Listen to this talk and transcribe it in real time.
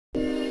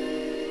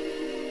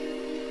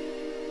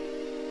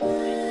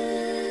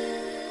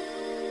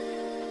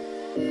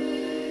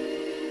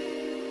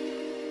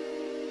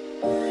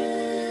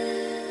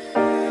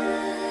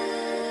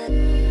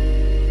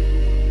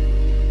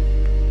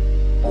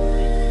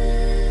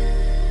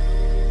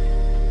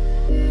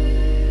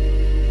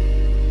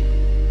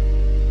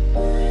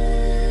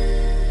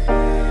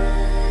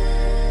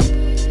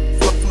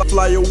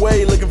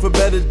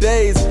better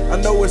days.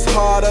 I know it's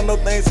hard, I know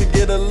things can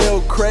get a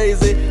little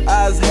crazy.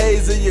 Eyes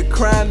hazy, you're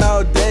crying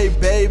all day,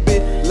 baby.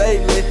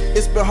 Lately,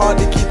 it's been hard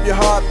to keep your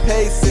heart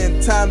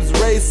pacing. Time's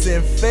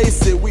racing,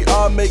 face it, we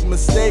all make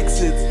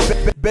mistakes.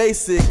 It's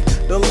basic,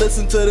 don't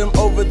listen to them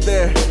over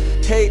there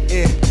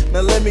hating. Now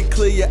let me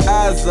clear your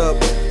eyes up.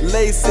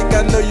 LASIK,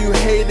 I know you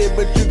hate it,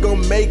 but you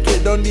gon' make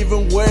it. Don't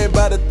even worry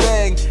about a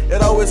thing.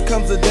 It always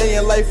comes a day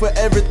in life where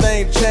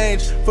everything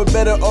change, for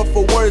better or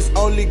for worse,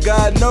 only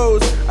God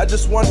knows. I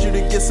just want you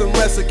to get some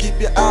rest, so keep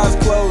your eyes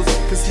closed,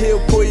 cause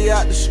he'll pull you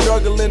out the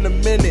struggle in a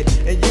minute,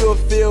 and you'll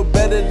feel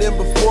better than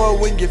before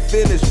when you're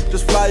finished.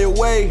 Just fly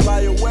away,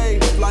 fly away,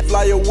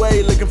 fly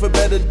away, looking for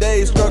better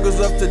days. Struggles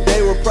of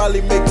today will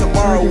probably make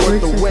tomorrow worth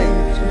the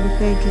wait.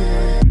 Thank you,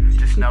 Lord.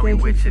 Just know we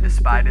with you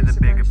despite of the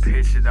bigger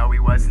picture. Though we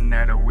wasn't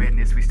there to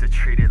witness, we still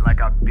treat it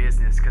like our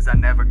business. Cause I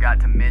never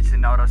got to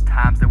mention all those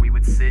times that we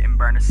would sit and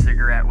burn a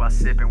cigarette while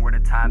sipping were the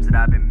times that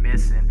I've been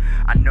missing.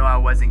 I know I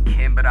wasn't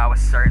kin, but I was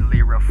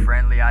certainly real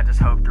friendly. I just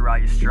hope through all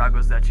your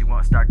struggles that you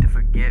won't start to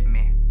forget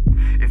me.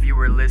 If you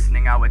were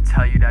listening, I would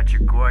tell you that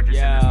you're gorgeous,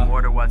 and there's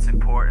more to what's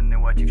important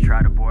than what you've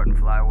tried to board and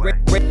fly away.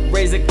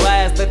 Raise a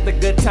glass, let the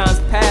good times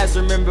pass.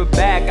 Remember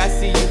back, I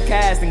see you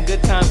cast, and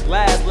good times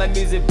last. Let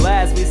music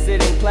blast, we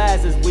sit in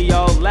classes, we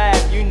all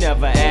laugh. You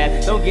never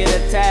ask, don't get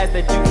a task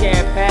that you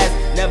can't pass.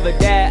 Never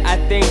that, I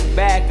think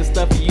back the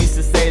stuff you used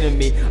to say to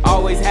me.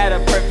 Always had a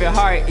perfect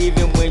heart,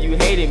 even when you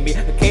hated me.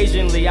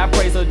 Occasionally I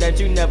pray so that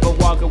you never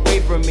walk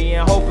away from me,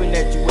 and hoping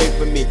that you wait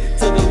for me.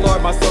 To the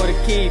Lord my soul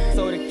to keep,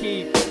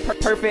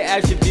 perfect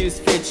attributes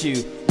fit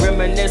you.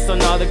 Reminisce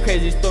on all the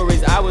crazy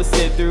stories I would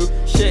sit through.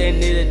 Shouldn't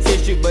need a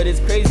tissue, but it's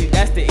crazy,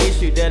 that's the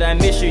issue. That I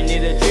miss you,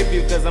 need a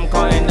tribute, cause I'm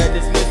calling a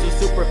dismissal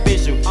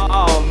superficial.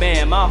 Oh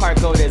man, my heart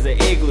cold as an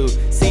igloo.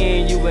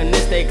 Seeing you in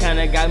this day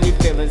kinda got me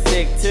feeling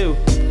sick too.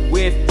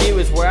 With you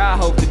is where I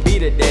hope to be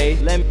today.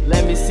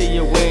 Let me see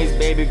your wings,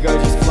 baby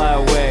girl, just fly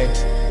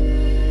away.